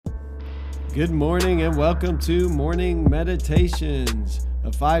Good morning and welcome to Morning Meditations,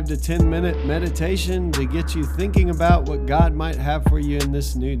 a 5 to 10 minute meditation to get you thinking about what God might have for you in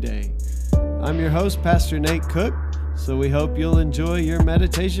this new day. I'm your host, Pastor Nate Cook, so we hope you'll enjoy your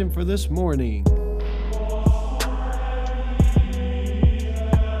meditation for this morning.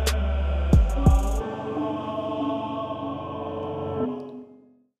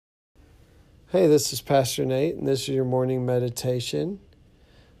 Hey, this is Pastor Nate, and this is your morning meditation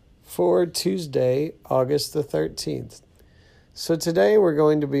for Tuesday, August the 13th. So today we're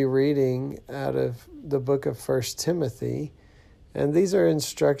going to be reading out of the book of 1 Timothy, and these are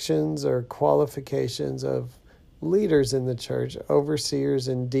instructions or qualifications of leaders in the church, overseers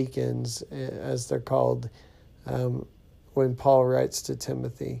and deacons, as they're called when Paul writes to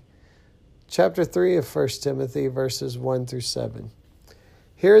Timothy. Chapter 3 of 1 Timothy, verses 1 through 7.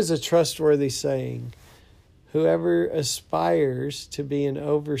 Here is a trustworthy saying: whoever aspires to be an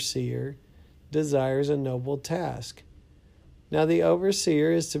overseer desires a noble task. Now the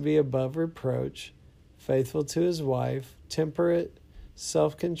overseer is to be above reproach, faithful to his wife, temperate,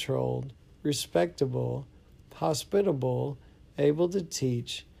 self-controlled, respectable, hospitable, able to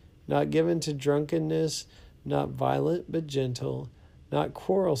teach, not given to drunkenness, not violent but gentle, not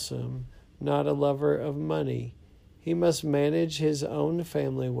quarrelsome, not a lover of money. He must manage his own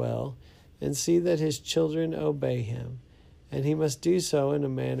family well and see that his children obey him, and he must do so in a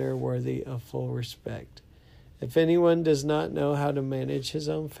manner worthy of full respect. If anyone does not know how to manage his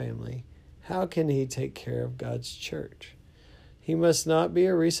own family, how can he take care of God's church? He must not be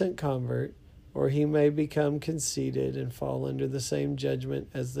a recent convert, or he may become conceited and fall under the same judgment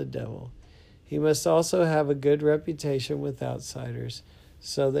as the devil. He must also have a good reputation with outsiders,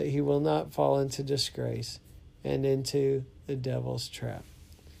 so that he will not fall into disgrace and into the devil's trap.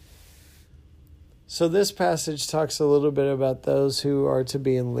 So this passage talks a little bit about those who are to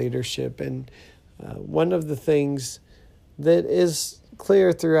be in leadership. And one of the things that is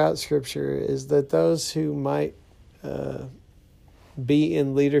clear throughout Scripture is that those who might be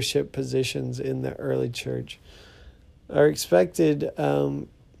in leadership positions in the early church are expected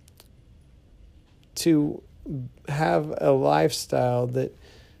to have a lifestyle that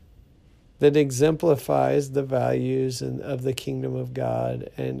exemplifies the values of the kingdom of God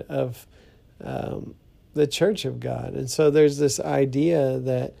and of the church of God. And so there's this idea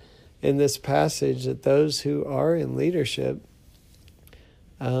that in this passage that those who are in leadership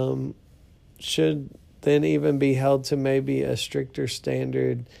should then even be held to maybe a stricter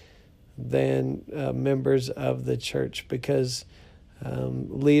standard than members of the church, because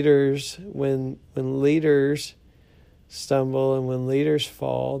leaders, when leaders stumble and when leaders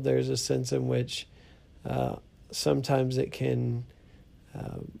fall, there's a sense in which sometimes it can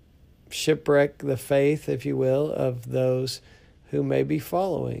shipwreck the faith, if you will, of those who may be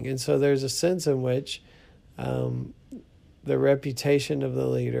following. And so there's a sense in which the reputation of the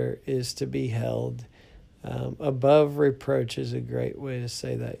leader is to be held above reproach is a great way to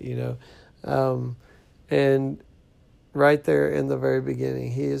say that, and right there in the very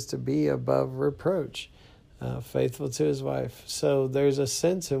beginning, he is to be above reproach, faithful to his wife. So there's a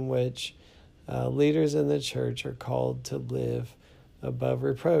sense in which leaders in the church are called to live above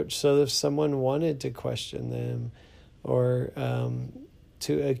reproach. So if someone wanted to question them or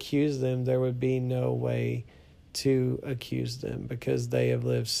to accuse them, there would be no way to accuse them, because they have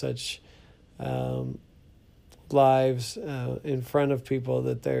lived such lives in front of people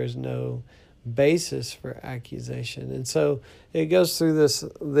that there is no basis for accusation. And so it goes through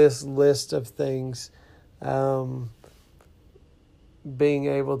this list of things, being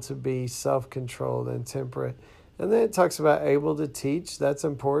able to be self-controlled and temperate. And then it talks about able to teach. That's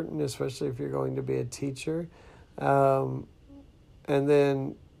important, especially if you're going to be a teacher. And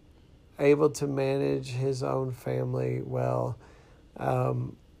then able to manage his own family well.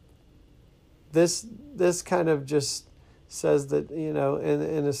 This kind of just says that, in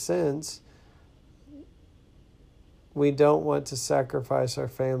a sense, we don't want to sacrifice our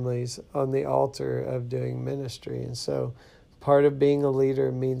families on the altar of doing ministry. And so part of being a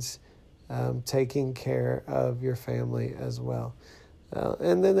leader means taking care of your family as well.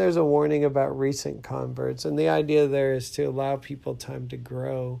 And then there's a warning about recent converts. And the idea there is to allow people time to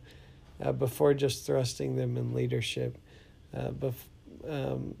grow before just thrusting them in leadership,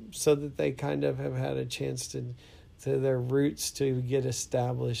 so that they kind of have had a chance to their roots to get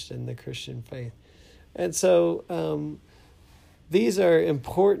established in the Christian faith. And so these are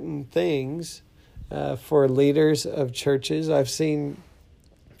important things for leaders of churches. I've seen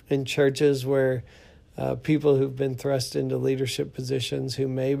in churches where people who've been thrust into leadership positions who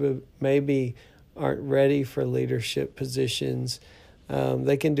maybe aren't ready for leadership positions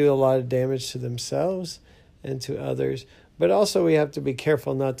They can do a lot of damage to themselves and to others. But also we have to be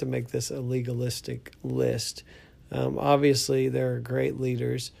careful not to make this a legalistic list. Obviously, there are great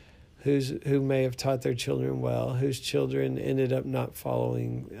leaders who may have taught their children well, whose children ended up not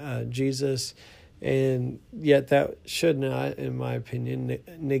following Jesus, and yet that should not, in my opinion,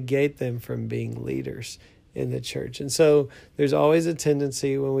 negate them from being leaders in the church. And so there's always a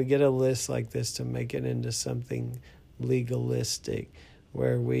tendency when we get a list like this to make it into something legalistic,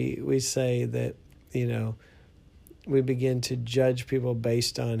 where we say that, we begin to judge people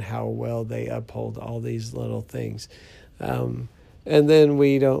based on how well they uphold all these little things. And then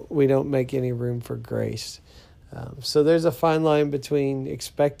we don't make any room for grace. So there's a fine line between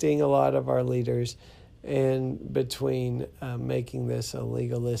expecting a lot of our leaders and between making this a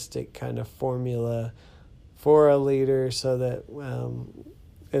legalistic kind of formula for a leader, so that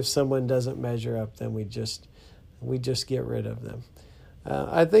if someone doesn't measure up, then we just get rid of them.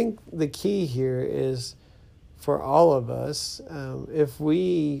 I think the key here is for all of us, if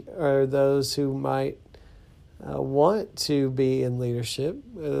we are those who might want to be in leadership,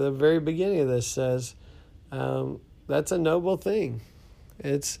 the very beginning of this says that's a noble thing.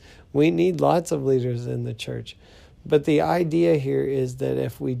 We need lots of leaders in the church. But the idea here is that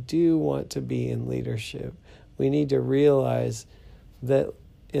if we do want to be in leadership, we need to realize that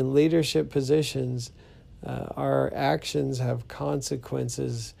in leadership positions, our actions have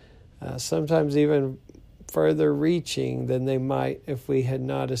consequences, sometimes even further reaching than they might if we had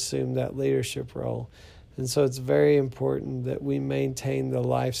not assumed that leadership role. And so it's very important that we maintain the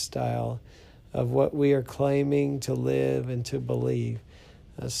lifestyle of what we are claiming to live and to believe,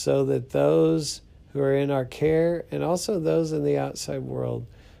 so that those who are in our care and also those in the outside world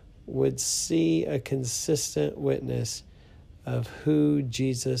would see a consistent witness of who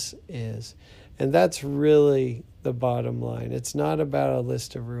Jesus is. And that's really the bottom line. It's not about a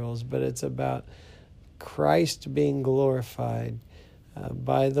list of rules, but it's about Christ being glorified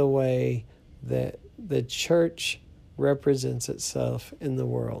by the way that the church represents itself in the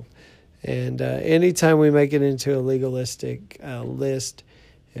world. And anytime we make it into a legalistic list,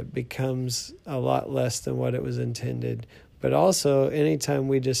 it becomes a lot less than what it was intended. But also, anytime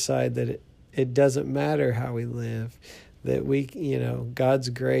we decide that it doesn't matter how we live, that God's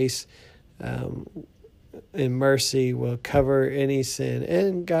grace and mercy will cover any sin,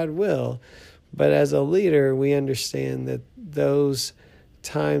 and God will. But as a leader, we understand that those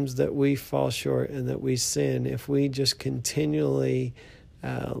times that we fall short and that we sin, if we just continually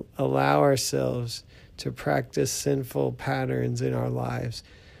allow ourselves to practice sinful patterns in our lives,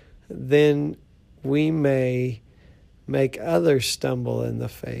 then we may make others stumble in the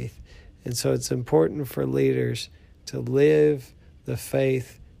faith. And so it's important for leaders to live the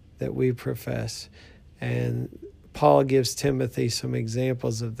faith that we profess. And Paul gives Timothy some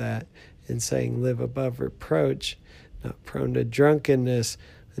examples of that in saying, live above reproach, not prone to drunkenness,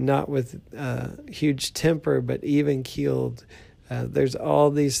 not with huge temper, but even-keeled. There's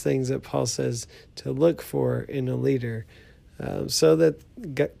all these things that Paul says to look for in a leader, so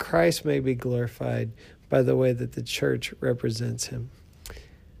that Christ may be glorified by the way that the church represents him.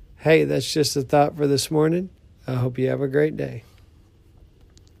 Hey, that's just a thought for this morning. I hope you have a great day.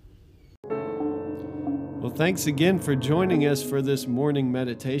 Well, thanks again for joining us for this morning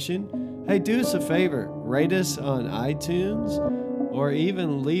meditation. Hey, do us a favor, rate us on iTunes, or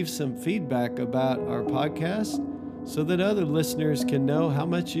even leave some feedback about our podcast so that other listeners can know how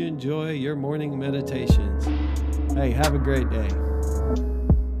much you enjoy your morning meditations. Hey, have a great day.